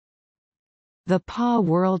The PAH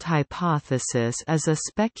world hypothesis is a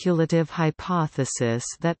speculative hypothesis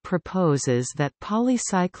that proposes that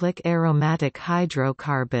polycyclic aromatic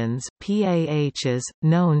hydrocarbons (PAHs),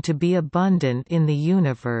 known to be abundant in the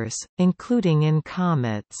universe, including in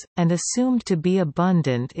comets, and assumed to be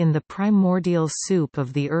abundant in the primordial soup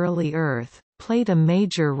of the early Earth, played a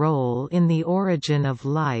major role in the origin of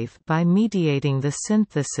life by mediating the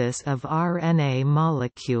synthesis of RNA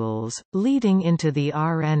molecules, leading into the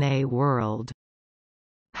RNA world.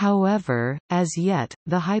 However, as yet,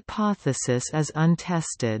 the hypothesis is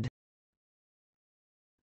untested.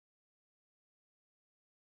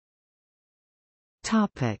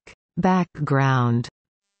 Background.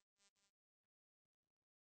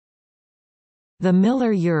 The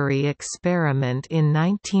Miller-Urey experiment in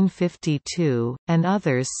 1952, and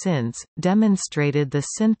others since, demonstrated the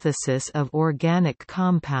synthesis of organic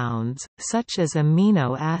compounds, such as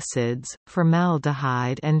amino acids,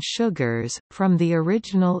 formaldehyde and sugars, from the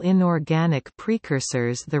original inorganic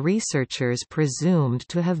precursors the researchers presumed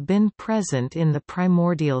to have been present in the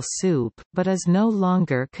primordial soup, but is no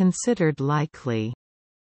longer considered likely.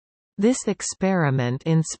 This experiment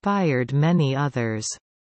inspired many others.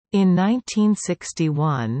 In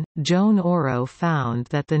 1961, Joan Oro found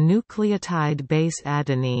that the nucleotide base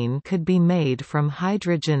adenine could be made from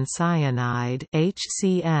hydrogen cyanide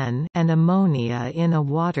 (HCN) and ammonia in a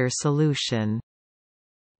water solution.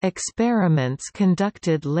 Experiments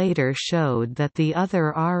conducted later showed that the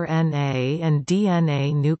other RNA and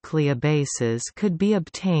DNA nucleobases could be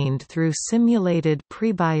obtained through simulated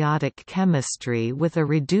prebiotic chemistry with a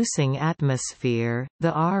reducing atmosphere.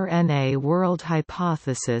 The RNA world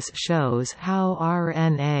hypothesis shows how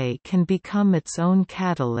RNA can become its own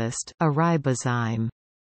catalyst, a ribozyme.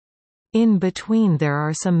 In between there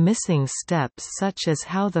are some missing steps such as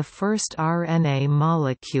how the first RNA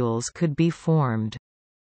molecules could be formed.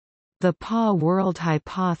 The PAH world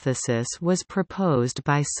hypothesis was proposed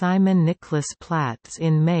by Simon Nicholas Platts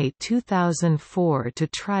in May 2004 to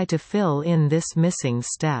try to fill in this missing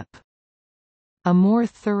step. A more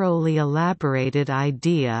thoroughly elaborated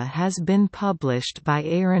idea has been published by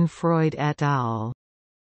Aaron Freud et al.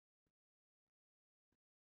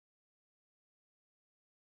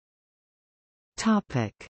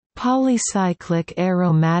 Polycyclic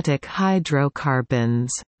aromatic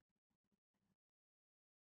hydrocarbons.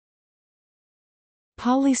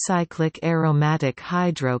 Polycyclic aromatic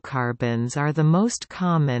hydrocarbons are the most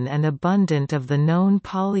common and abundant of the known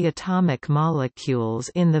polyatomic molecules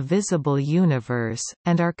in the visible universe,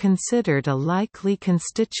 and are considered a likely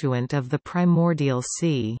constituent of the primordial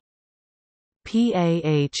sea.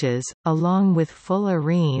 PAHs, along with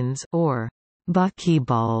fullerenes or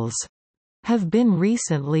buckyballs, have been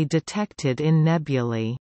recently detected in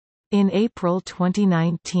nebulae. In April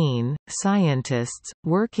 2019, scientists,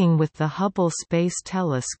 working with the Hubble Space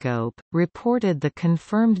Telescope, reported the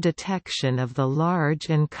confirmed detection of the large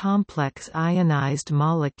and complex ionized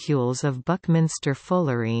molecules of Buckminster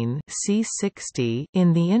fullerene C60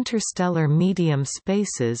 in the interstellar medium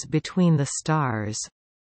spaces between the stars.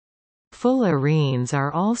 Fullerenes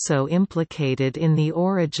are also implicated in the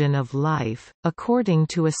origin of life, according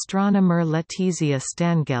to astronomer Letizia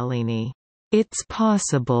Stangelini. It's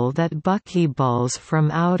possible that buckyballs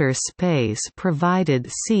from outer space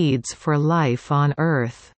provided seeds for life on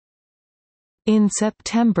Earth. In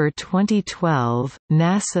September 2012,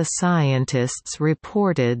 NASA scientists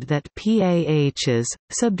reported that PAHs,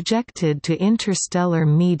 subjected to interstellar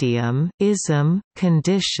medium (ISM)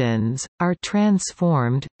 conditions, are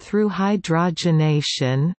transformed, through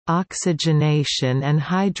hydrogenation, oxygenation and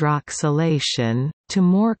hydroxylation, to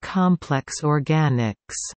more complex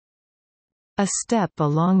organics. A step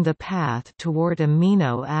along the path toward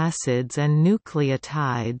amino acids and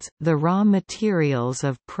nucleotides, the raw materials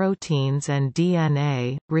of proteins and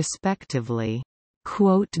DNA, respectively.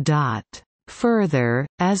 Further,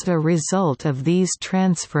 as a result of these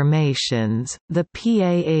transformations, the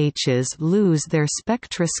PAHs lose their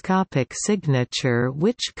spectroscopic signature,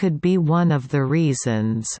 which could be one of the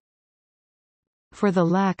reasons for the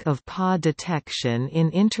lack of PAH detection in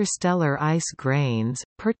interstellar ice grains,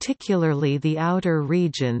 particularly the outer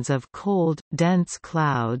regions of cold, dense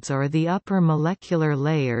clouds or the upper molecular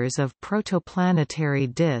layers of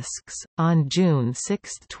protoplanetary disks. On June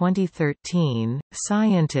 6, 2013,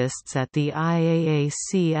 scientists at the IAACSIC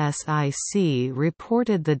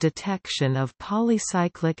reported the detection of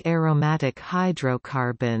polycyclic aromatic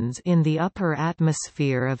hydrocarbons in the upper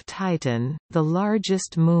atmosphere of Titan, the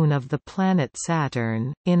largest moon of the planet Saturn.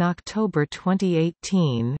 Saturn. In October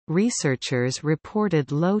 2018, researchers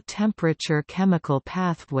reported low-temperature chemical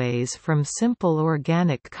pathways from simple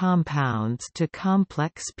organic compounds to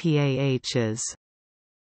complex PAHs.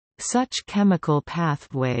 Such chemical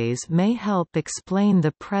pathways may help explain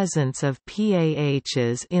the presence of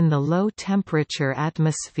PAHs in the low-temperature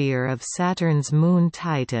atmosphere of Saturn's moon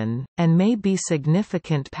Titan, and may be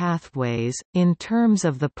significant pathways, in terms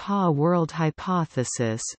of the PAH world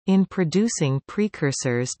hypothesis, in producing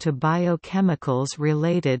precursors to biochemicals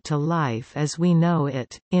related to life as we know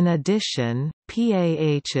it. In addition,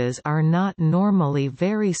 PAHs are not normally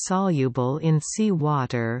very soluble in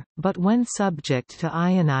seawater, but when subject to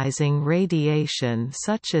ionizing radiation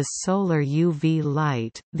such as solar UV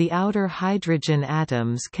light, the outer hydrogen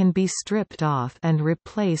atoms can be stripped off and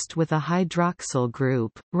replaced with a hydroxyl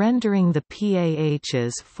group, rendering the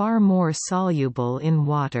PAHs far more soluble in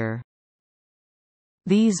water.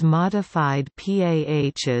 These modified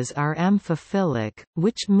PAHs are amphiphilic,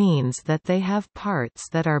 which means that they have parts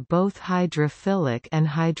that are both hydrophilic and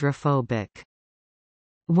hydrophobic.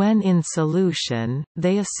 When in solution,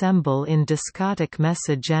 they assemble in discotic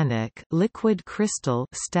mesogenic liquid crystal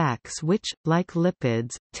stacks which, like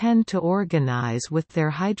lipids, tend to organize with their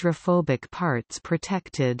hydrophobic parts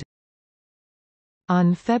protected.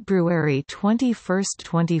 On February 21,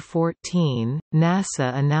 2014,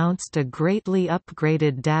 NASA announced a greatly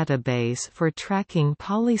upgraded database for tracking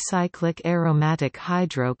polycyclic aromatic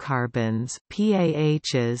hydrocarbons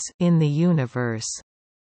 (PAHs) in the universe.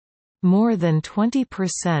 More than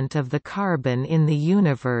 20% of the carbon in the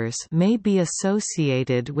universe may be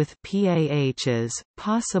associated with PAHs,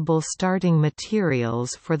 possible starting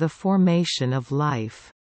materials for the formation of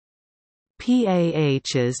life.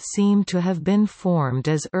 PAHs seem to have been formed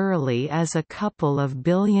as early as a couple of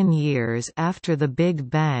billion years after the Big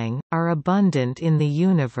Bang, are abundant in the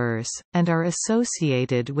universe, and are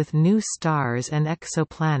associated with new stars and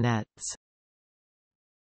exoplanets.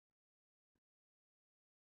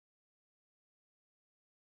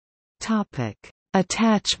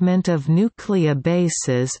 Attachment of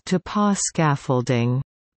nucleobases to PAH scaffolding.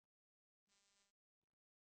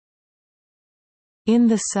 In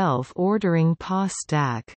the self-ordering PAH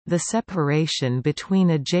stack, the separation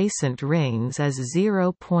between adjacent rings is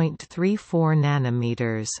 0.34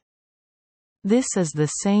 nanometers. This is the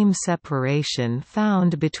same separation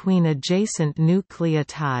found between adjacent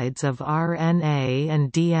nucleotides of RNA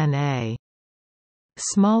and DNA.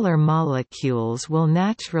 Smaller molecules will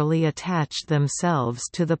naturally attach themselves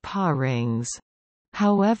to the PAH rings.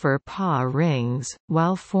 However, PAH rings,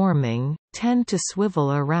 while forming, tend to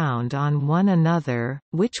swivel around on one another,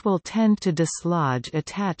 which will tend to dislodge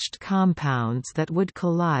attached compounds that would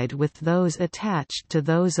collide with those attached to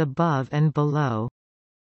those above and below.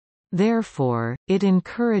 Therefore, it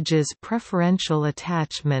encourages preferential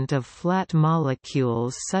attachment of flat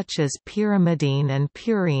molecules such as pyrimidine and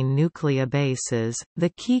purine nucleobases,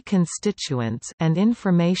 the key constituents and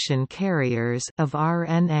information carriers of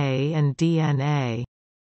RNA and DNA.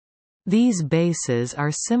 These bases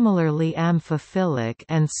are similarly amphiphilic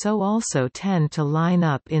and so also tend to line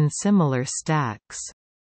up in similar stacks.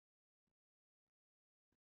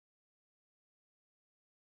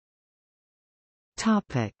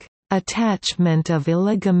 Attachment of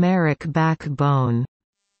oligomeric backbone.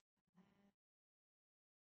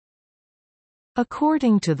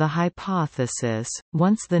 According to the hypothesis,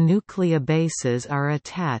 once the nucleobases are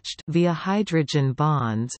attached via hydrogen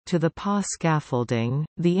bonds to the PAH scaffolding,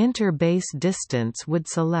 the interbase distance would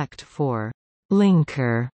select for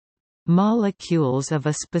linker molecules of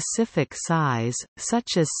a specific size,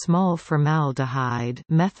 such as small formaldehyde,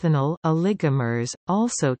 methanol, oligomers,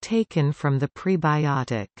 also taken from the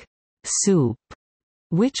prebiotic soup,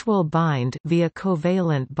 which will bind via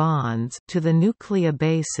covalent bonds to the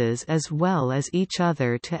nucleobases as well as each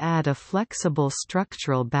other to add a flexible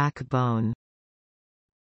structural backbone.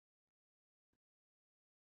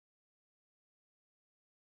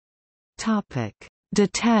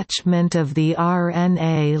 Detachment of the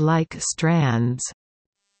RNA-like strands.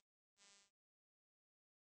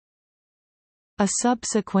 A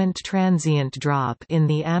subsequent transient drop in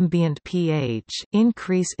the ambient pH,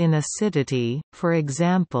 increase in acidity, for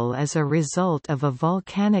example as a result of a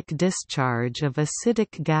volcanic discharge of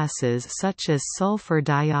acidic gases such as sulfur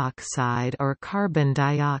dioxide or carbon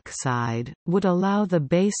dioxide, would allow the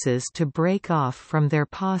bases to break off from their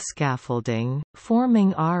PAH scaffolding,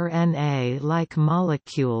 forming RNA-like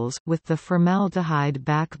molecules with the formaldehyde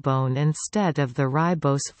backbone instead of the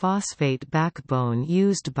ribose phosphate backbone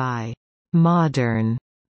used by modern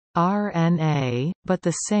RNA, but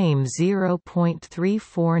the same 0.34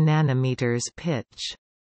 nanometers pitch.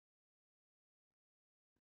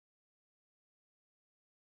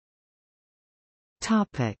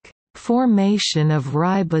 Formation of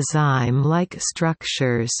ribozyme-like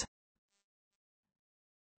structures.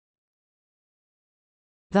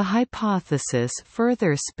 The hypothesis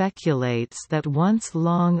further speculates that once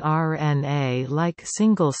long RNA-like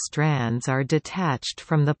single strands are detached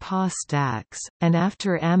from the PAH stacks, and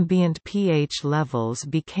after ambient pH levels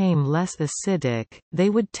became less acidic, they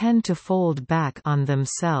would tend to fold back on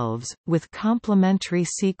themselves, with complementary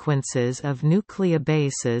sequences of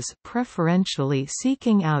nucleobases preferentially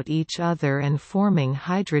seeking out each other and forming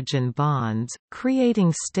hydrogen bonds,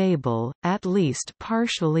 creating stable, at least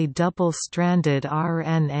partially double-stranded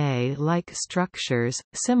RNA-like structures,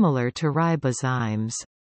 similar to ribozymes.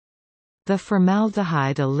 The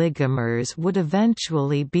formaldehyde oligomers would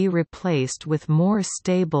eventually be replaced with more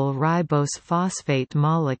stable ribose phosphate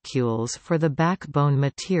molecules for the backbone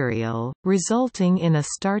material, resulting in a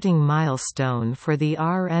starting milestone for the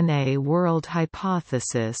RNA world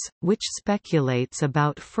hypothesis, which speculates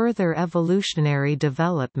about further evolutionary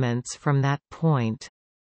developments from that point.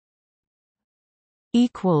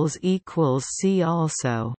 See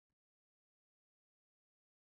also